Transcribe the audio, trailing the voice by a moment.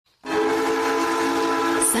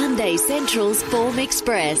Sunday Central's Form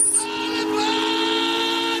Express.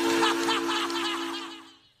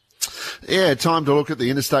 Yeah, time to look at the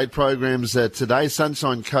interstate programs today.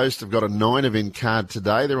 Sunshine Coast have got a 9 event card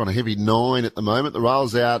today. They're on a heavy 9 at the moment. The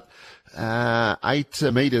rail's out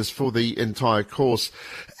 8 metres for the entire course.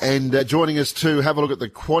 And joining us to have a look at the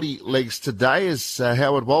quaddie legs today is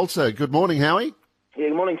Howard Walter. Good morning, Howie. Yeah,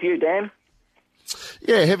 good morning to you, Dan.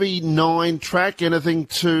 Yeah, heavy 9 track. Anything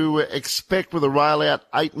to expect with a rail out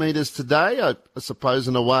 8 metres today? I suppose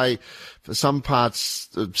in a way, for some parts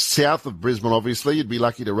south of Brisbane, obviously, you'd be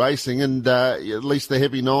lucky to racing. And at least the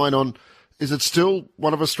heavy 9 on, is it still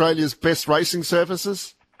one of Australia's best racing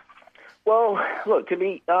surfaces? Well, look, to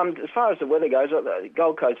be as far as the weather goes,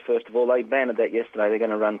 Gold Coast, first of all, they banned that yesterday. They're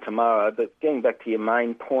going to run tomorrow. But getting back to your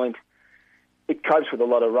main point, it copes with a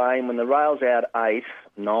lot of rain. When the rail's out 8,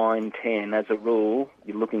 9, 10, as a rule,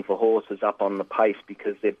 you're looking for horses up on the pace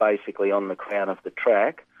because they're basically on the crown of the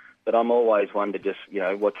track. But I'm always one to just,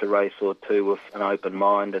 watch a race or two with an open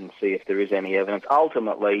mind and see if there is any evidence.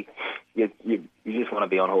 Ultimately, you just want to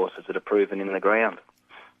be on horses that are proven in the ground.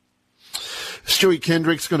 Stewie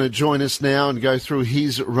Kendrick's going to join us now and go through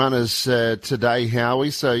his runners today,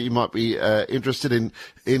 Howie, so you might be interested in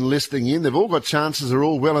listening in. They've all got chances, they're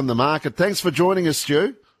all well in the market. Thanks for joining us,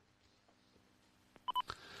 Stu.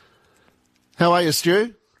 How are you,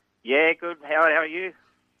 Stu? Yeah, good. How are you?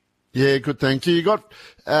 Yeah, good, thank you. You got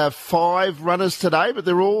 5 runners today, but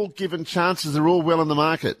they're all given chances, they're all well in the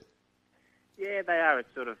market. Yeah, they are.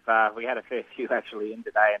 It's sort of, we had a fair few actually in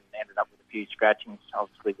today and ended up with a few scratchings,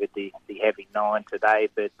 obviously with the heavy 9 today.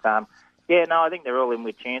 But, I think they're all in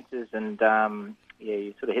with chances and,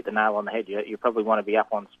 you sort of hit the nail on the head. You probably want to be up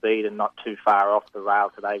on speed and not too far off the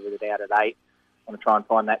rail today with it out at 8. Want to try and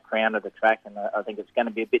find that crown of the track, and I think it's going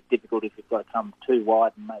to be a bit difficult if you've got to come too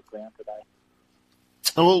wide and make ground today.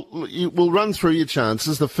 Well, we'll run through your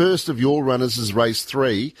chances. The first of your runners is race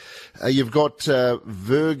 3. You've got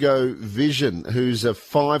Virgo Vision, who's a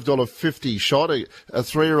 $5.50 shot, a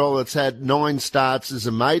 3-year-old that's had 9 starts as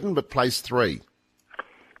a maiden, but placed 3.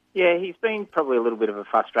 Yeah, he's been probably a little bit of a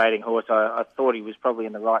frustrating horse. I thought he was probably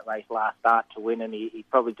in the right race last start to win, and he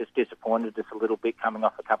probably just disappointed us a little bit coming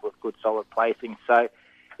off a couple of good solid placings. So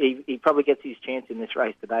he probably gets his chance in this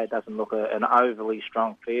race today. It doesn't look an overly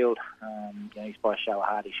strong field. He's by show of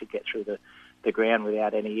heart. He should get through the ground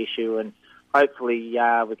without any issue, and hopefully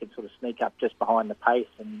we can sort of sneak up just behind the pace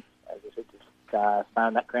and, as I said, just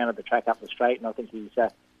stone that crown of the track up the straight. And I think he's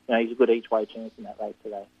a good each-way chance in that race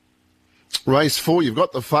today. Race 4, you've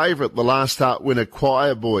got the favourite, the last start winner,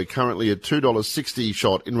 Choir Boy, currently a $2.60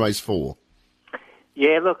 shot in race 4.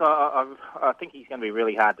 Yeah, look, I think he's going to be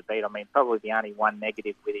really hard to beat. I mean, probably the only one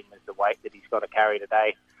negative with him is the weight that he's got to carry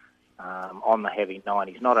today on the heavy 9.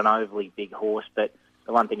 He's not an overly big horse, but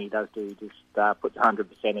the one thing he does do, he just puts 100%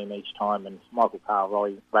 in each time. And Michael Carl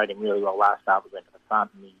rode him really well last start. We went to the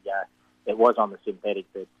front, and it was on the synthetic,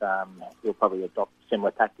 but he'll probably adopt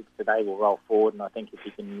similar tactics today. We'll roll forward, and I think if he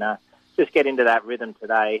can just get into that rhythm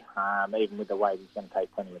today, even with the weight, he's going to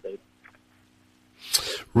take plenty of beat.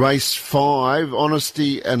 Race 5,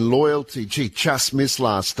 Honesty and Loyalty. Gee, just missed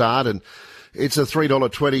last start, and it's a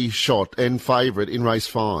 $3.20 shot and favourite in race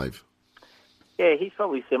 5. Yeah, he's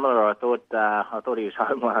probably similar. I thought he was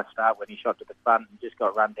home last start when he shot to the front and just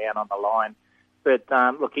got run down on the line. But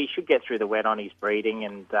look, he should get through the wet on his breeding,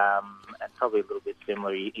 and probably a little bit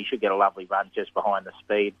similar. He should get a lovely run just behind the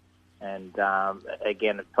speed. And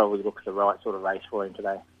again, it probably looks the right sort of race for him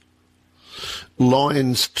today.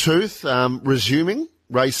 Lion's Tooth, resuming.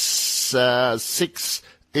 Race 6,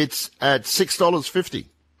 it's at $6.50.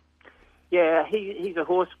 Yeah, he's a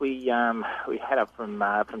horse we had up from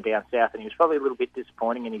down south, and he was probably a little bit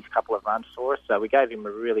disappointing in his couple of runs for us. So we gave him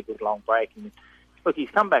a really good long break. And look, he's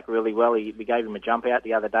come back really well. We gave him a jump out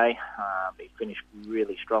the other day. He finished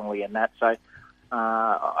really strongly in that. So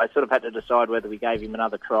I sort of had to decide whether we gave him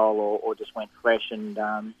another trial or just went fresh. And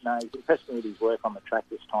no, he's impressed me with his work on the track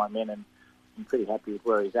this time in, and I'm pretty happy with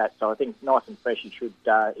where he's at. So I think nice and fresh, he should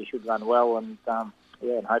run well, and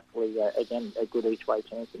and hopefully again a good each way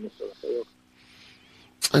chance in this sort of field.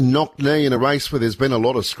 A knock knee in a race where there's been a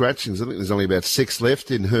lot of scratchings. I think there's only about 6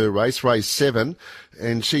 left in her race 7,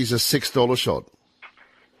 and she's a $6 shot.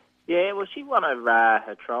 Yeah, well, she won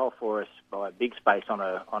a trial for us by a big space on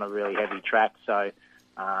a really heavy track. So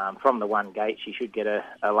from the one gate, she should get a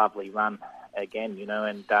lovely run again,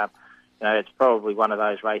 and it's probably one of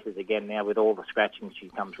those races again now with all the scratchings. She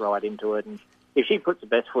comes right into it, and if she puts the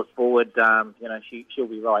best foot forward, she'll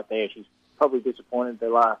be right there. She's probably disappointed the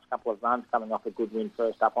last couple of runs, coming off a good win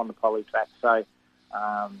first up on the poly track. So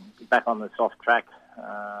back on the soft track,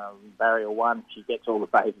 barrier 1, she gets all the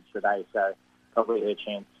favourites today. So probably her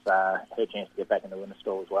chance to get back in the winner's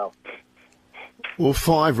stall as well. Well,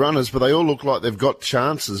 5 runners, but they all look like they've got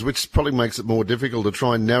chances, which probably makes it more difficult to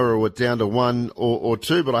try and narrow it down to 1 or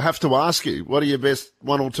 2. But I have to ask you, what are your best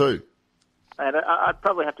 1 or 2? And I'd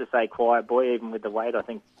probably have to say Quiet Boy, even with the weight. I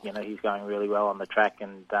think he's going really well on the track,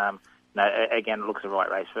 and again, it looks the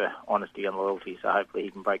right race for Honesty and Loyalty. So hopefully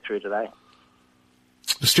he can break through today.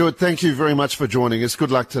 Stuart, thank you very much for joining us.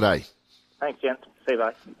 Good luck today. Thanks, gents. See you,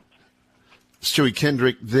 bye. Stewie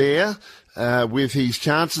Kendrick there with his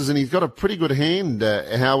chances, and he's got a pretty good hand,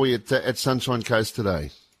 Howie, at Sunshine Coast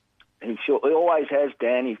today. He always has,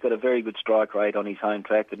 Dan. He's got a very good strike rate on his home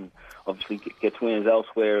track and obviously gets winners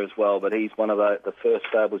elsewhere as well, but he's one of the first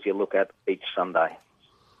stables you look at each Sunday.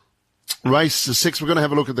 Race 6, we're going to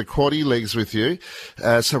have a look at the quaddie legs with you.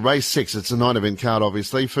 So race 6, it's a 9-event card,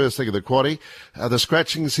 obviously. First leg of the quaddie. The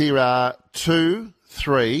scratchings here are 2,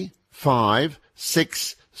 3, 5,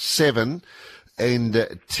 6, 7,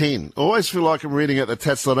 and 10. I always feel like I'm reading out the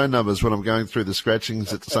Tatslotto numbers when I'm going through the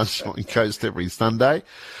scratchings at Sunshine Coast every Sunday.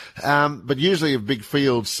 But usually of big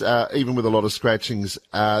fields, even with a lot of scratchings,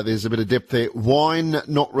 there's a bit of depth there. Wine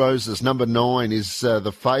Not Roses, number 9 is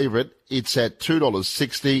the favourite. It's at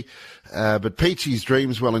 $2.60. But Peachy's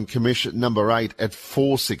Dreamswell and Commission, number 8, at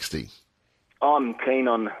 $4.60. I'm keen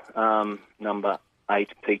on number 8,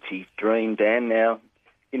 Peachy's Dream, Dan. Now,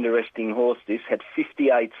 interesting horse this, had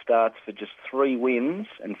 58 starts for just 3 wins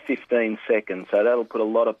and 15 seconds, so that'll put a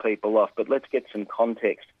lot of people off. But let's get some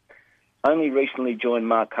context. Only recently joined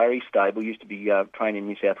Mark Curry's stable, used to be training in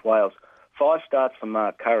New South Wales. 5 starts for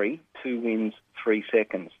Mark Curry, 2 wins, 3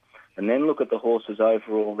 seconds. And then look at the horse's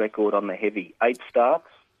overall record on the heavy. 8 starts,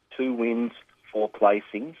 2 wins, 4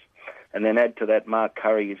 placings. And then add to that, Mark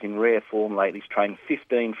Curry is in rare form lately. He's trained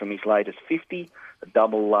 15 from his latest 50, a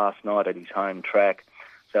double last night at his home track.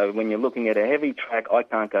 So when you're looking at a heavy track, I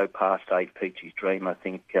can't go past 8, Peachy's Dream. I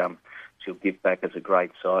think she'll give back as a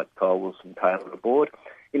great sight. Kyle Wilson-Taylor aboard.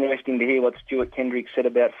 Interesting to hear what Stuart Kendrick said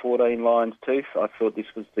about 14 Lions Tooth. I thought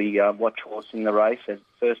this was the watch horse in the race. As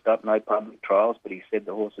first up, no public trials, but he said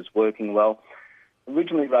the horse is working well.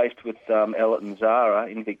 Originally raced with Ellerton Zara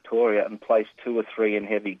in Victoria and placed 2 or 3 in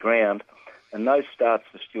heavy ground. And those starts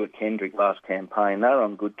for Stuart Kendrick last campaign, they're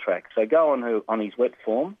on good track. So go on his wet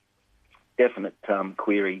form. Definite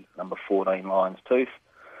query, number 14, Lions Tooth.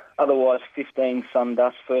 Otherwise, 15,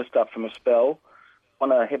 Sundust, first up from a spell.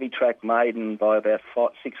 On a heavy track maiden by about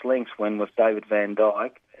 6 lengths when with David Van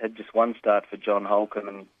Dyke. Had just 1 start for John Holcomb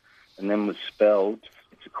and then was spelled.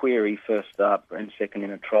 It's a query, first up and second in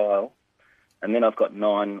a trial. And then I've got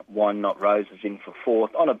 9, Wine Not Roses in for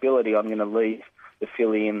 4th. On ability, I'm going to leave the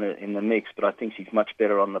filly in the mix, but I think she's much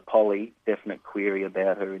better on the poly. Definite query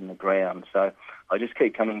about her in the ground. So I just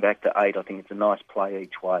keep coming back to 8. I think it's a nice play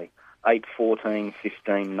each way. 8, 14,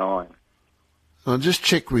 15, 9. I'll just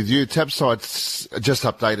check with you. Tabsite's just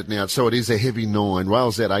updated now, so it is a heavy 9.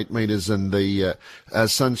 Wales at 8 metres and the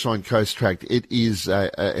Sunshine Coast track, it is a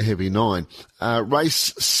heavy 9.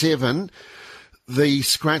 Race 7, the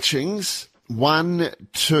scratchings, 1,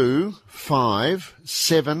 2, 5,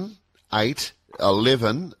 7, 8,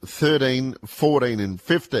 11, 13, 14 and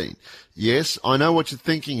 15. Yes, I know what you're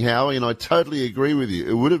thinking, Howie, and I totally agree with you.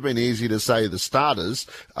 It would have been easy to say the starters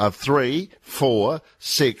are 3, 4,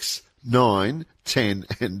 6, 9, 10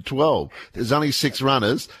 and 12. There's only 6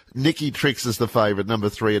 runners. Nikki Tricks is the favourite, number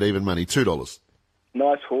 3 at even money, $2.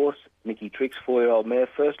 Nice horse, Nikki Tricks, 4-year-old mare.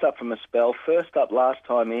 First up from a spell. First up last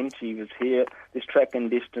time in. She was here. This track and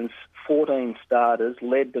distance, 14 starters,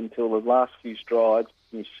 led until the last few strides.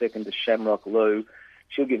 Finished second to Shamrock Lou.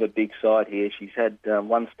 She'll give a big side here. She's had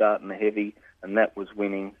 1 start in the heavy, and that was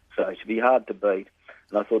winning. So she'll be hard to beat.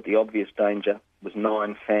 And I thought the obvious danger was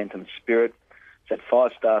 9, Phantom Spirit. She's had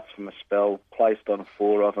 5 starts from a spell, placed on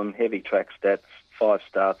 4 of them. Heavy track stats, 5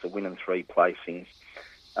 starts, a win and 3 placings.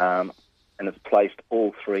 And it's placed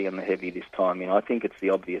all 3 in the heavy this time. I think it's the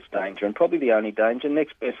obvious danger, and probably the only danger.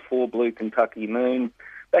 Next best 4, Blue Kentucky Moon.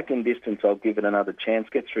 Back in distance, I'll give it another chance.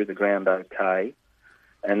 Get through the ground okay.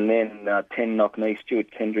 And then 10, Knocknee,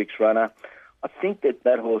 Stuart Kendrick's runner. I think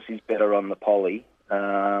that horse is better on the poly.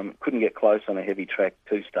 Couldn't get close on a heavy track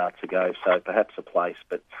 2 starts ago, so perhaps a place.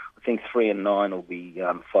 But I think 3 and 9 will be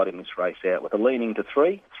fighting this race out with a leaning to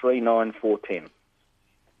 3, 9, 4, 10.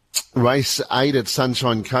 Race 8 at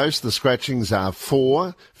Sunshine Coast. The scratchings are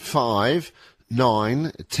 4, 5,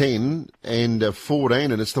 9, 10 and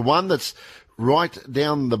 14. And it's the one that's right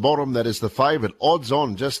down the bottom that is the favourite. Odds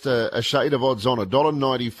on, just a shade of odds on.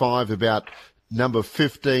 $1.95 about number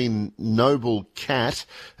 15, Noble Cat.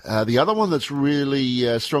 The other one that's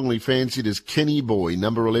really strongly fancied is Kenny Boy,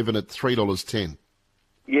 number 11 at $3.10.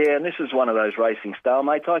 Yeah, and this is one of those racing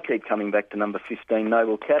stalemates. I keep coming back to number 15,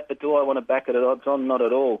 Noble Cat, but do I want to back it at odds on? Not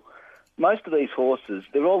at all. Most of these horses,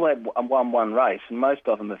 they've all had a 1-1 race, and most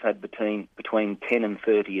of them have had between 10 and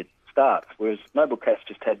 30 starts, whereas Noble Cat's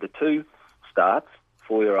just had the 2 starts,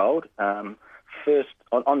 4-year-old. First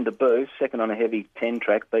on debut, second on a heavy 10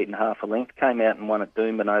 track, beaten half a length, came out and won at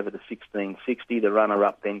Doomben over the 1660. The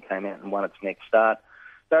runner-up then came out and won its next start.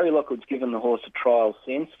 Barry Lockwood's given the horse a trial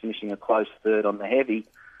since, finishing a close third on the heavy.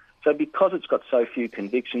 So because it's got so few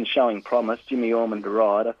convictions, showing promise, Jimmy Ormond to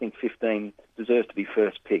ride, I think 15 deserves to be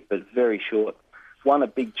first pick, but very short. Won a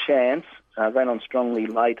big chance, ran on strongly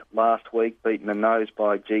late last week, beaten the nose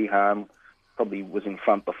by G-Harm, probably was in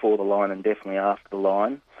front before the line and definitely after the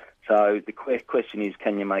line. So the question is,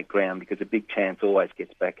 can you make ground? Because a big chance always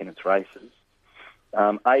gets back in its races.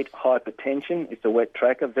 8, Hypertension. It's a wet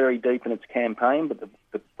tracker, very deep in its campaign, but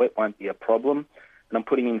the wet won't be a problem. And I'm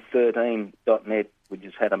putting in 13.net, which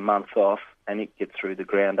has had a month off, and it gets through the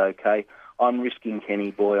ground okay. I'm risking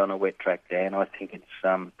Kenny Boy on a wet track, Dan. I think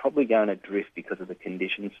it's probably going to drift because of the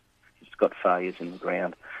conditions. It's got failures in the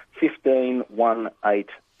ground. 15, 1, 8,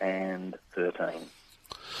 and 13.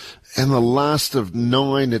 And the last of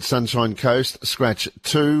 9 at Sunshine Coast, scratch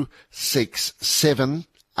 2, 6, 7,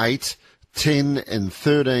 8, 10 and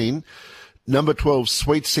 13. Number 12,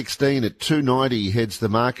 Sweet 16 at 290 heads the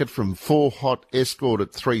market from 4 Hot Escort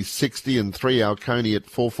at 360 and 3 Alconi at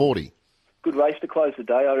 440. Good race to close the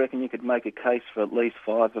day. I reckon you could make a case for at least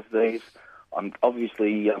 5 of these. I'm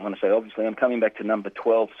coming back to number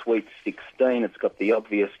 12, Sweet 16. It's got the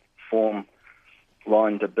obvious form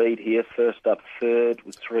line to beat here. First up third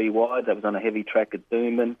with 3 wide. That was on a heavy track at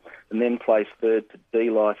Doomben. And then placed third to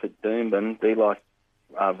D-Life at Doomben. D-Life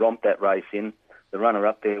romped that race in. The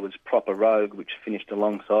runner-up there was Proper Rogue, which finished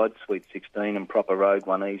alongside Sweet 16, and Proper Rogue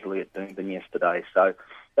won easily at Doomben yesterday. So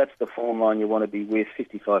that's the form line you want to be with,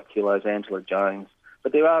 55 kilos, Angela Jones.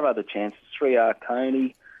 But there are other chances. 3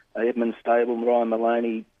 Arconi, Edmund Stable, Ryan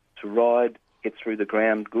Maloney to ride, get through the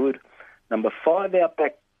ground good. Number 5,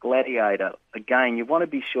 Outback Gladiator. Again, you want to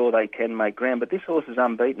be sure they can make ground, but this horse is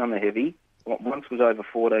unbeaten on the heavy. Once was over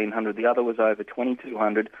 1,400, the other was over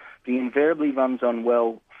 2,200. He invariably runs on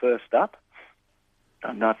well first up. I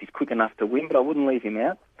don't know if he's quick enough to win, but I wouldn't leave him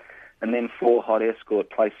out. And then 4 Hot Escort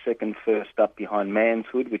placed second first up behind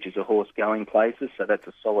Manshood, which is a horse going places, so that's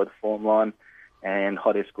a solid form line. And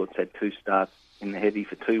Hot Escort's had 2 starts in the heavy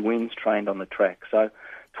for 2 wins, trained on the track. So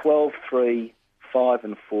 12, 3, 5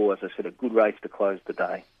 and 4, as I said, a good race to close the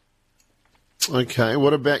day. Okay,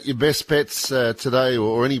 what about your best bets today,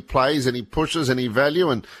 or any plays, any pushes, any value,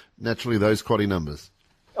 and naturally those quaddy numbers?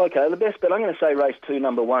 Okay, the best bet, I'm going to say race 2,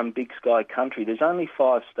 number 1, Big Sky Country. There's only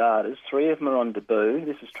 5 starters. 3 of them are on debut.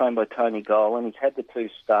 This is trained by Tony Golan. He's had the 2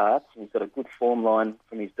 starts. He's got a good form line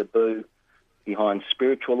from his debut behind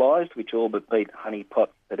Spiritualised, which all but beat Honey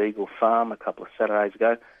Pot at Eagle Farm a couple of Saturdays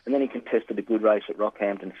ago. And then he contested a good race at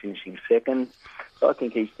Rockhampton, finishing second. So I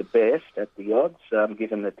think he's the best at the odds,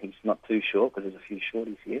 given that he's not too short, because there's a few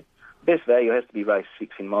shorties here. Best value has to be race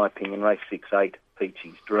 6, in my opinion, race 6, 8,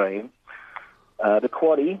 Peachy's Dream. The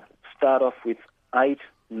quaddie start off with 8,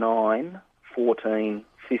 9, 14,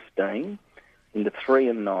 15, into 3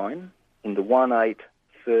 and 9, into 1, 8,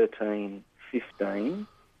 13, 15,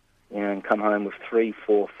 and come home with 3,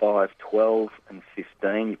 4, 5, 12 and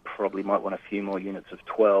 15. You probably might want a few more units of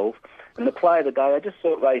 12. And the play of the day, I just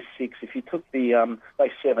thought race 6, if you took the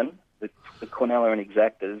race 7, the Cornella and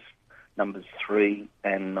Exactors, numbers 3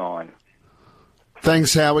 and 9.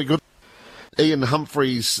 Thanks, Howie. Good. Ian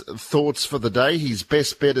Humphreys' thoughts for the day. His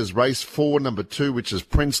best bet is race 4, number 2, which is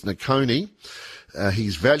Prince Nakoni.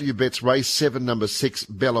 His value bets race 7, number 6,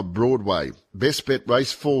 Bella Broadway. Best bet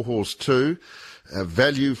race 4, horse 2.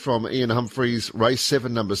 Value from Ian Humphreys, race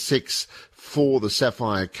 7, number 6, for the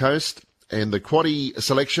Sapphire Coast. And the quaddie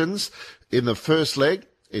selections in the first leg,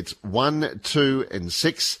 it's 1, 2 and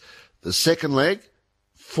 6. The second leg,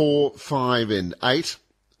 4, 5 and 8.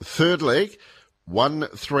 Third leg, 1,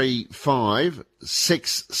 3, 5,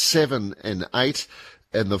 6, 7 and 8.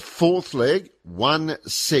 And the fourth leg, 1,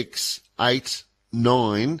 6, 8,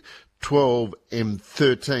 9, 12 and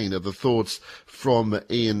 13 are the thoughts from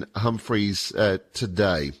Ian Humphreys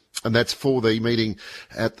today. And that's for the meeting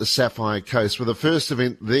at the Sapphire Coast, with the first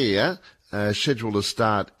event there scheduled to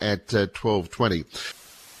start at 12:20.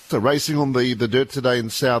 So racing on the dirt today in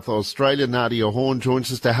South Australia, Nadia Horn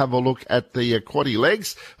joins us to have a look at the quaddie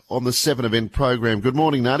legs on the 7-event program. Good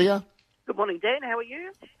morning, Nadia. Good morning, Dan. How are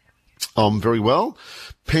you? I'm very well.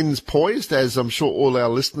 Pens poised, as I'm sure all our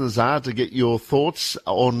listeners are, to get your thoughts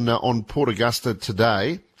on Port Augusta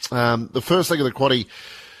today. The first leg of the quaddie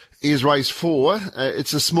is race 4.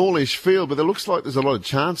 It's a smallish field, but it looks like there's a lot of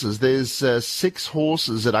chances. There's 6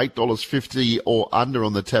 horses at $8.50 or under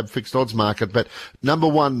on the tab fixed odds market, but number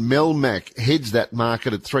 1, Melmac, heads that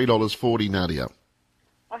market at $3.40, Nadia.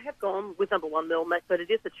 I have gone with number 1, Melmac, but it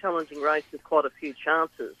is a challenging race with quite a few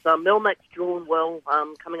chances. Melmac's drawn well,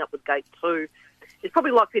 coming up with gate 2. It's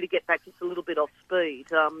probably likely to get back just a little bit off speed.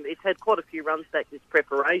 It's had quite a few runs back this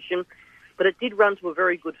preparation, but it did run to a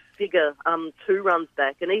very good figure 2 runs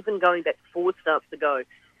back, and even going back 4 starts ago,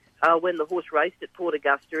 when the horse raced at Port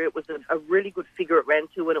Augusta, it was a really good figure it ran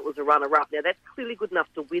to, and it was a runner-up. Now, that's clearly good enough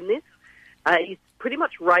to win this. He's pretty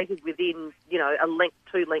much rated within, a length,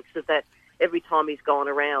 2 lengths of that every time he's gone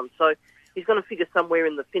around. So he's going to figure somewhere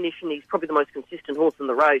in the finish, and he's probably the most consistent horse in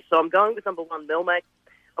the race. So I'm going with number 1, Melmac.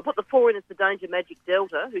 I put the 4 in as the Danger Magic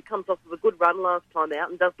Delta, who comes off of a good run last time out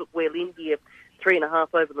and does look well in here, 3.5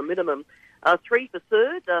 over the minimum. 3 for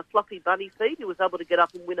third, Fluffy Bunny Feet, who was able to get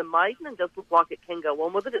up and win a maiden and does look like it can go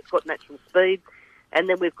on with it. It's got natural speed. And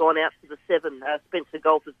then we've gone out to the 7, Spencer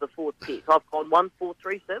Golf as the 4th pick. I've gone 1, 4,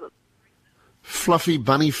 3, 7. Fluffy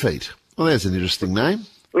Bunny Feet. Well, there's an interesting name.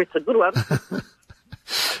 It's a good one.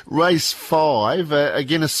 Race 5,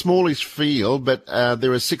 again a smallish field, but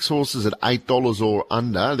there are 6 horses at $8 or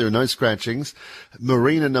under. There are no scratchings.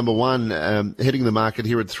 Marina, number 1, heading the market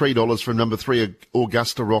here at $3 from number 3,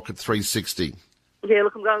 Augusta Rock at $3.60. Yeah,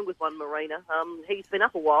 look, I'm going with 1, Marina. He's been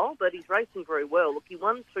up a while, but he's racing very well. Look, he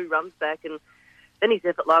won 2 runs back, and then his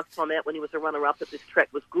effort last time out when he was a runner-up at this track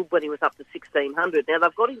was good when he was up to 1,600. Now,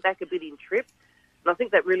 they've got him back a bit in trip, and I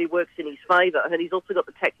think that really works in his favour, and he's also got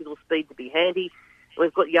the tactical speed to be handy.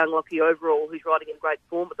 We've got young Lockie Overall, who's riding in great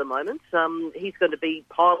form at the moment. He's going to be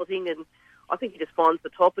piloting, and I think he just finds the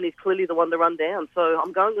top, and he's clearly the one to run down. So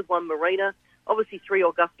I'm going with 1, Marina. Obviously, 3,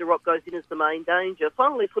 Augusta Rock goes in as the main danger.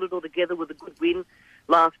 Finally put it all together with a good win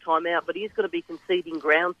last time out, but he's going to be conceding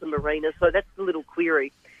ground to Marina, so that's the little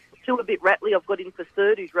query. 2, a bit rattly. I've got him for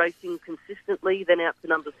third, who's racing consistently. Then out to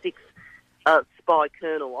number 6, Spy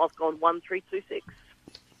Colonel. I've gone 1, 3, 2, 6.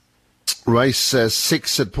 Race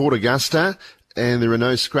 6 at Port Augusta, and there are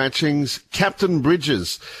no scratchings. Captain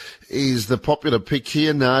Bridges is the popular pick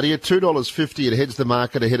here, Nadia. $2.50. It heads the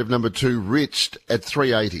market ahead of number 2, Rich, at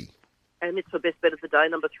 $3.80. And it's the best bet of the day,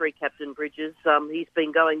 number 3, Captain Bridges. He's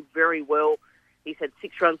been going very well. He's had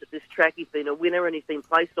 6 runs at this track. He's been a winner, and he's been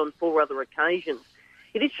placed on 4 other occasions.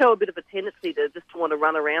 He did show a bit of a tendency to want to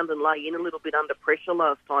run around and lay in a little bit under pressure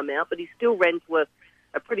last time out, but he still ran to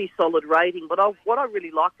a pretty solid rating. But what I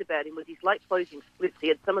really liked about him was his late closing splits. He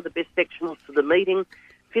had some of the best sectionals for the meeting,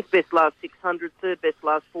 5th best last 600, 3rd best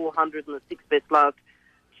last 400, and the 6th best last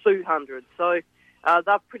 200. So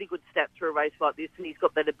they're pretty good stats for a race like this, and he's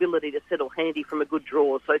got that ability to settle handy from a good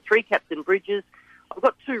draw. So 3, Captain Bridges. I've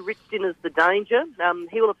got 2, Rich Dinner's the danger.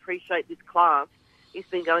 He'll appreciate this class. He's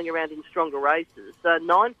been going around in stronger races.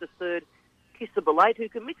 9 for third, Kissable 8, who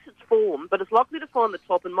can mix its form, but is likely to find the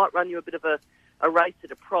top and might run you a bit of a race at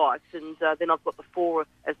a price. And then I've got the 4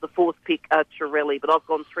 as the 4th pick, Torelli, but I've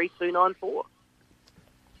gone 3, 2, 9, 4.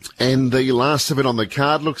 And the last of it on the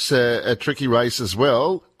card looks a tricky race as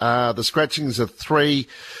well. The scratchings are 3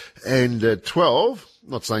 and 12.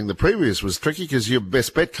 Not saying the previous was tricky because your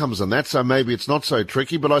best bet comes on that, so maybe it's not so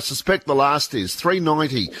tricky, but I suspect the last is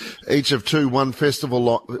 $3.90 each of 2, 1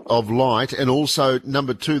 Festival of Light, and also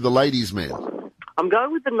number 2, the Ladies' Man. I'm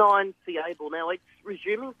going with the 9, Fiable. Now, it's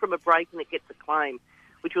resuming from a break and it gets a claim,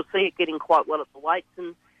 which will see it getting quite well at the weights,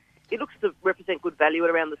 and it looks to represent good value at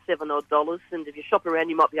around the $7 odd, and if you shop around,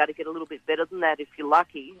 you might be able to get a little bit better than that if you're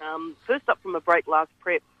lucky. First up from a break last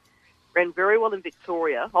prep, ran very well in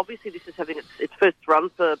Victoria. Obviously, this is having its first run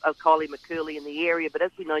for Kylie McCurley in the area, but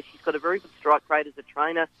as we know, she's got a very good strike rate as a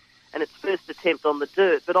trainer, and its first attempt on the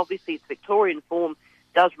dirt. But obviously, its Victorian form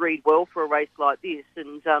does read well for a race like this,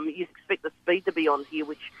 and you expect the speed to be on here,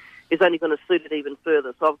 which is only going to suit it even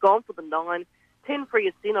further. So I've gone for the 9. 10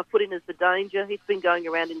 Friasin, I've put in as the danger. He's been going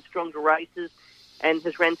around in stronger races and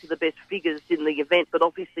has ran to the best figures in the event, but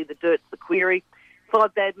obviously the dirt's the query.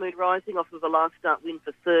 5, Bad Mood Rising off of a last start win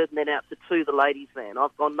for third, and then out to 2, the Ladies' Man.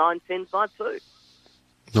 I've gone 9, 10, 5, 2.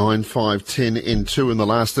 9, 5, 10 and 2 in the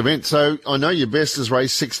last event. So I know your best is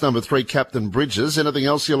race 6, number 3, Captain Bridges. Anything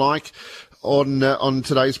else you like on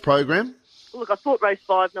today's program? Look, I thought race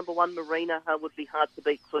 5, number 1, Marina, would be hard to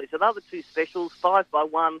beat too. So the other 2 specials, 5 by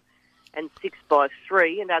 1 and 6 by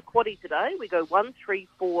 3. And our quaddie today, we go 1, 3,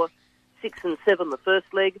 4, 6 and 7 the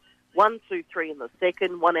first leg, 1, 2, 3 in the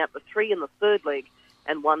second, 1 out the 3 in the third leg,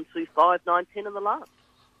 and 1, 2, 5, 9, 10 in the last.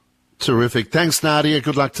 Terrific. Thanks, Nadia.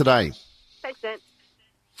 Good luck today. Thanks, Dan.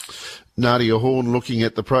 Nadia Horn looking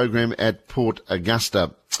at the program at Port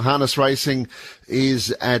Augusta. Harness racing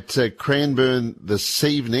is at Cranbourne this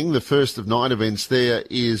evening. The first of 9 events there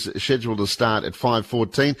is scheduled to start at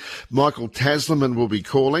 5:14. Michael Tasliman will be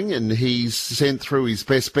calling, and he's sent through his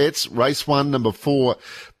best bets. Race 1, number 4,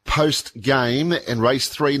 Post Game, and race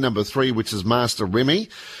 3, number 3, which is Master Remy.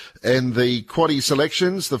 And the quaddie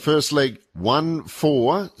selections, the first leg 1,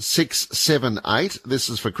 4, 6, 7, 8. This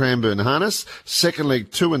is for Cranbourne Harness. Second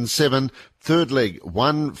leg 2 and 7. Third leg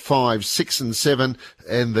 1, 5, 6 and 7.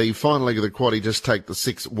 And the final leg of the quaddie, just take the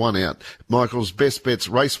 6, 1 out. Michael's best bets,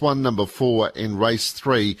 race 1, number 4, and race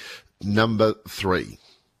 3, number 3.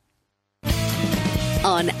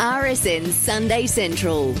 On RSN Sunday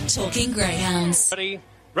Central. Talking Greyhounds.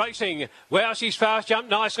 Racing. Wow, she's fast. Jumped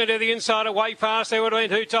nicely to the inside. Away fast. There would have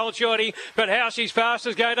been Who Told Shorty. But How She's Fast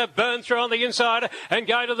is going to burn through on the inside and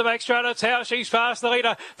go to the back straight. It's How She's Fast, the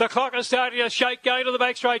leader. The clock is starting to shake. Going to the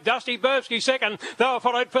back straight. Dusty Burbsky second. They were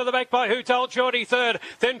followed further back by Who Told Shorty third.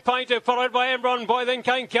 Then Painter, followed by Ambron Boy. Then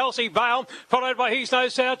came Kelsey Bale, followed by He's No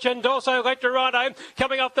South and also Lectorado.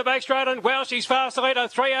 Coming off the back straight. And Wow, She's Fast, the leader.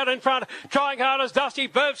 3 out in front. Trying hard as Dusty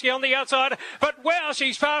Burbsky on the outside. But Wow,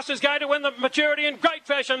 She's Fast is going to win the maturity in great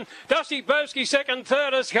fashion. Dusty Burbsky second,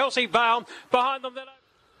 third is Kelsey Bale. Behind them,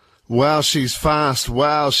 Wow, she's fast.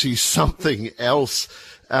 Wow, she's something else.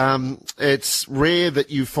 It's rare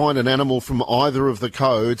that you find an animal from either of the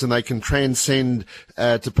codes and they can transcend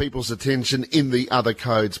to people's attention in the other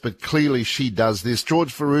codes, but clearly she does this.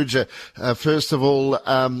 George Farrugia, first of all,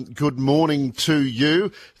 good morning to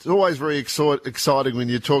you. It's always very exciting when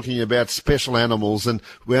you're talking about special animals, and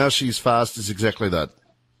Wow, she's fast is exactly that.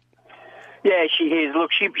 Yeah, she is. Look,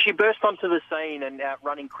 she burst onto the scene and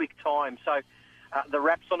running quick time. So the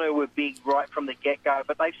raps on her were big right from the get-go,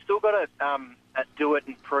 but they've still got to do it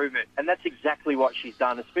and prove it. And that's exactly what she's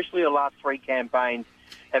done, especially her last 3 campaigns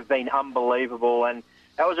have been unbelievable. And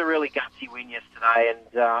that was a really gutsy win yesterday.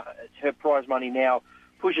 And her prize money now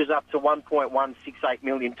pushes up to $1.168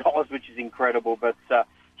 million, which is incredible. But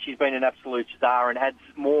she's been an absolute star and adds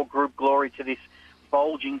more group glory to this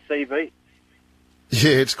bulging CV.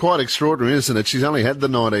 Yeah, it's quite extraordinary, isn't it? She's only had the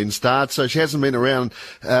 19 starts, so she hasn't been around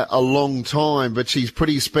a long time, but she's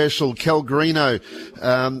pretty special. Kel Greeno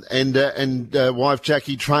and wife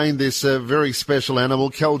Jackie trained this very special animal.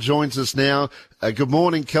 Kel joins us now. Good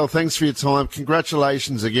morning, Kel. Thanks for your time.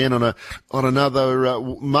 Congratulations again on another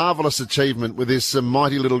marvellous achievement with this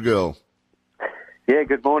mighty little girl. Yeah,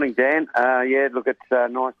 good morning, Dan. Look, it's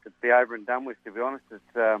nice to be over and done with, to be honest.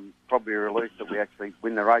 It's probably a relief that we actually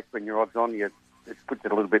win the race when your odds on you. It puts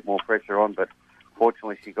it a little bit more pressure on, but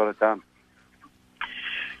fortunately she got it done.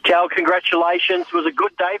 Cal, congratulations. It was a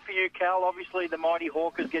good day for you, Cal. Obviously, the mighty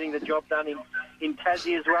Hawkers getting the job done in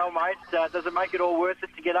Tassie as well, mate. Does it make it all worth it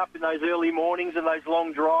to get up in those early mornings and those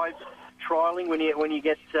long drives trialling when you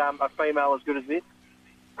get a female as good as this?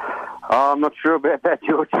 Oh, I'm not sure about that,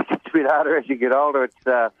 George. It's a bit harder as you get older. It's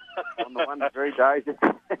on the 1 to 3 days.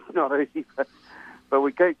 It's not easy, but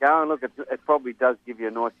we keep going. Look, it probably does give you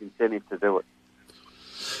a nice incentive to do it.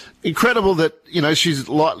 Incredible that, she's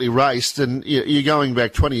lightly raced, and you're going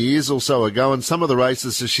back 20 years or so ago, and some of the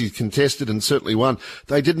races that she's contested and certainly won,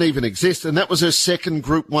 they didn't even exist, and that was her second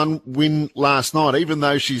Group 1 win last night, even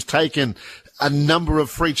though she's taken a number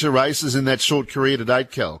of feature races in that short career to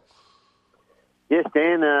date, Cal. Yes,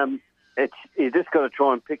 Dan, you just got to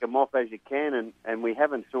try and pick them off as you can, and we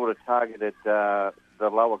haven't sort of targeted the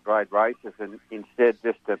lower grade races, and instead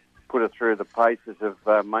just to put her through the paces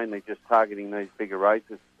of mainly just targeting these bigger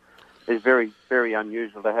races. It's very, very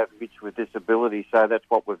unusual to have a bitch with disability, so that's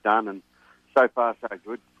what we've done, and so far so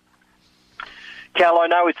good. Cal, I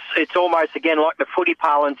know it's almost, again, like the footy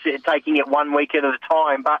parlance, taking it 1 week at a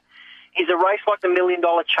time, but is a race like the $1 Million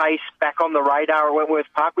Chase back on the radar at Wentworth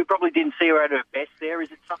Park? We probably didn't see her at her best there.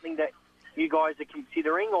 Is it something that you guys are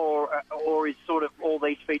considering, or is sort of all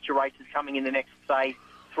these feature races coming in the next, say,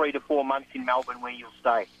 3 to 4 months in Melbourne where you'll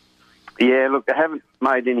stay? Yeah, look, I haven't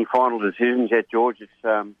made any final decisions yet, George.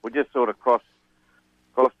 It's we just sort of cross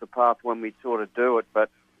the path when we sort of do it. But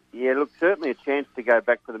yeah, look, certainly a chance to go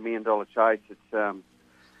back for the $1 Million Chase. It's why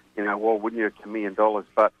wouldn't you? It's $1 million.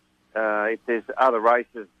 But if there's other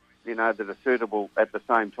races, that are suitable at the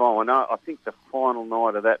same time. I think the final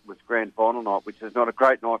night of that was grand final night, which is not a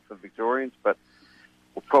great night for Victorians, but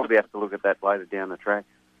we'll probably have to look at that later down the track.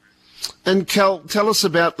 And Cal, tell us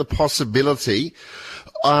about the possibility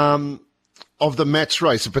of the match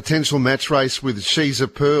race, a potential match race with She's a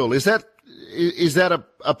Pearl. Is that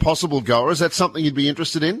a possible goer? Is that something you'd be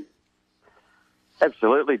interested in?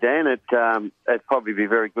 Absolutely, Dan. It'd probably be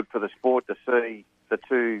very good for the sport to see the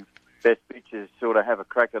two best bitches sort of have a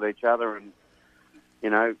crack at each other, and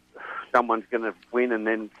someone's going to win, and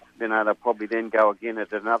then they'll probably then go again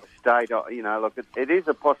at another state. Look, it is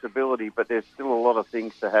a possibility, but there's still a lot of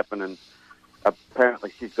things to happen, and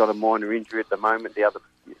apparently she's got a minor injury at the moment. The other,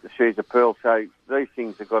 She's a Pearl. So these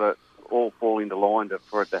things have got to all fall into line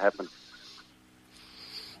for it to happen.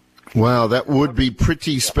 Wow, that would be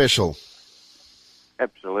pretty special.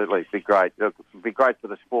 Absolutely, it'd be great. Look, it'd be great for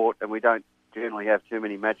the sport, and we don't generally have too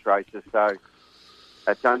many match races, so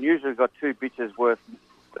it's unusual. We've got two bitches worth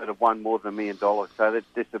that have won more than $1 million, so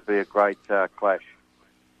this would be a great clash.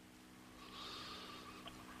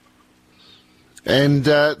 And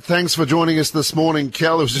thanks for joining us this morning,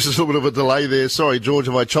 Kel. There was just a little bit of a delay there. Sorry, George,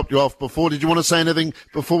 if I chopped you off before. Did you want to say anything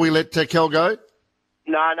before we let Kel go?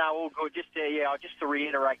 No, all good. Just to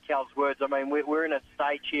reiterate Cal's words, I mean, we're in a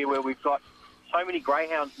stage here where we've got so many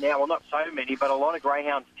greyhounds now. Well, not so many, but a lot of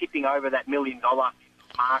greyhounds tipping over that $1 million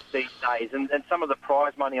mark these days. And some of the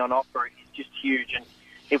prize money on offer is just huge. And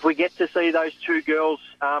if we get to see those two girls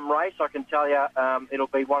race, I can tell you it'll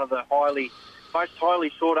be one of the most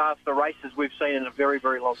highly sought-after races we've seen in a very,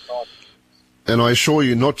 very long time. And I assure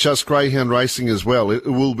you, not just greyhound racing as well. It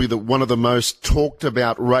will be one of the most talked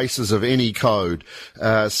about races of any code.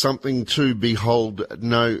 Something to behold,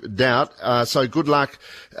 no doubt. So good luck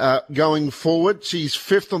going forward. She's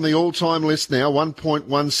fifth on the all-time list now,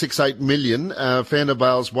 1.168 million.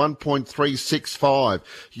 Vanderbales 1.365.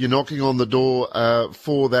 You're knocking on the door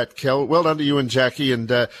for that, Kel. Well done to you and Jackie, and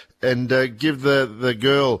give the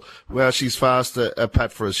girl, well, she's fast, a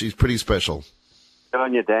pat for us. She's pretty special. Good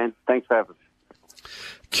on you, Dan. Thanks for having us.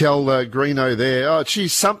 Kel Greeno there. Oh,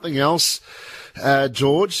 geez, something else,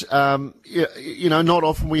 George. Not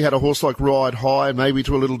often we had a horse like Ride High, maybe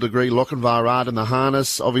to a little degree Lochinvar Art in the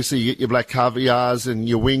harness. Obviously, you get your Black Caviars and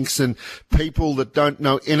your Winks, and people that don't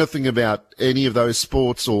know anything about any of those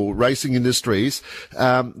sports or racing industries,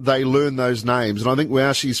 they learn those names. And I think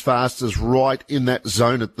Wow She's Fast is right in that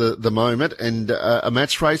zone at the moment. And a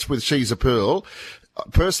match race with She's a Pearl,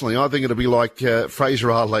 personally, I think it'll be like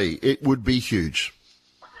Fraser Ali. It would be huge.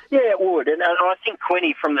 Yeah, it would. And I think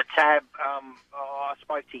Quinny from the Tab, I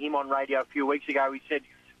spoke to him on radio a few weeks ago. He said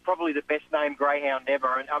probably the best named greyhound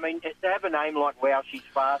ever. And, I mean, to have a name like Wow She's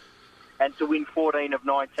Fast and to win 14 of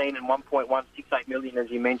 19 and 1.168 million,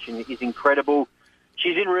 as you mentioned, is incredible.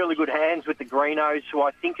 She's in really good hands with the Greenos, who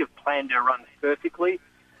I think have planned her run perfectly.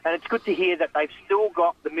 And it's good to hear that they've still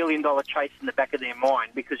got the $1 million chase in the back of their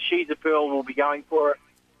mind, because She's a Pearl will be going for it.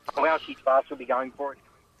 Wow She's Fast will be going for it.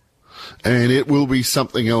 And it will be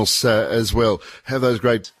something else as well. Have those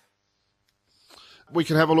great... We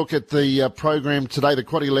can have a look at the program today, the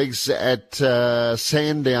quaddie legs at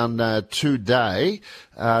Sandown today.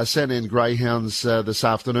 Sandown Greyhounds this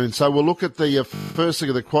afternoon. So we'll look at the first thing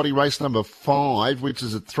of the quaddie race number 5, which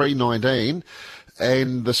is at 3:19.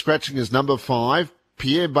 And the scratching is number 5.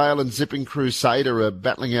 Pierre Bale and Zipping Crusader are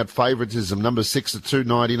battling out favouritism. Number 6 at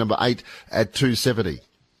 290, number 8 at 270.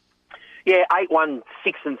 Yeah, 8, 1,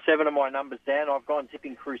 6 and 7 are my numbers, Dan. I've gone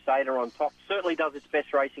Zipping Crusader on top. Certainly does its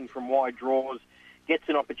best racing from wide draws. Gets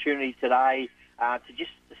an opportunity today to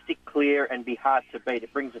just stick clear and be hard to beat.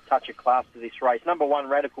 It brings a touch of class to this race. Number 1,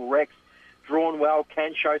 Radical Rex, drawn well,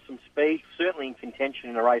 can show some speed, certainly in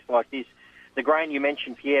contention in a race like this. The grain you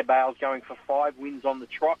mentioned, Pierre Bale's going for 5 wins on the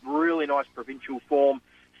trot. Really nice provincial form.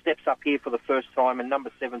 Steps up here for the first time. And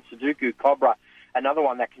number 7, Sudoku Cobra, another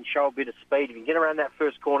one that can show a bit of speed. If you get around that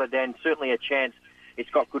first corner, Dan, certainly a chance. It's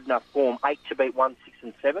got good enough form. 8 to beat 1, 6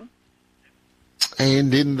 and 7.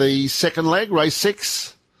 And in the second leg, race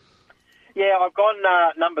 6? Yeah, I've gone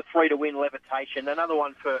number 3 to win, Levitation. Another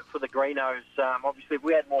one for the Greenos. Obviously, if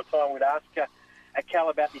we had more time, we'd ask Cal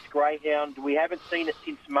about this greyhound. We haven't seen it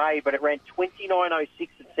since May, but it ran 29.06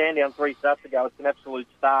 at Sandown 3 starts ago. It's an absolute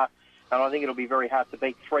star, and I think it'll be very hard to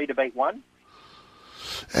beat. 3 to beat 1.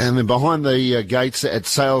 And then behind the gates at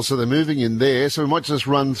Sales, so they're moving in there. So we might just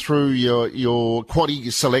run through your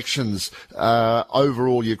quaddie selections,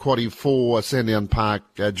 overall, your quaddie for Sandown Park,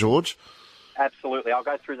 George. Absolutely. I'll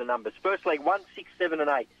go through the numbers. First leg, 1, 6, 7 and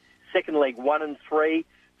 8. Second leg, 1 and 3.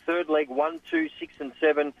 Third leg, 1, 2, 6 and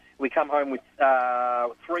 7. We come home with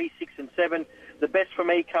 3, 6 and 7. The best for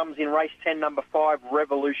me comes in race 10, number 5,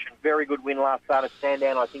 Revolution. Very good win last start at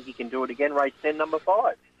Sandown. I think he can do it again. Race 10, number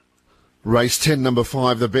 5. Race 10, number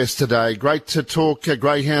 5, the best today. Great to talk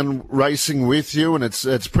greyhound racing with you, and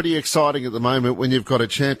it's pretty exciting at the moment when you've got a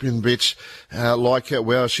champion bitch like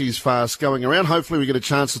Wow She's Fast going around. Hopefully we get a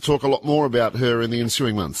chance to talk a lot more about her in the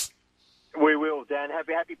ensuing months. We will, Dan.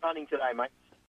 Happy punting today, mate.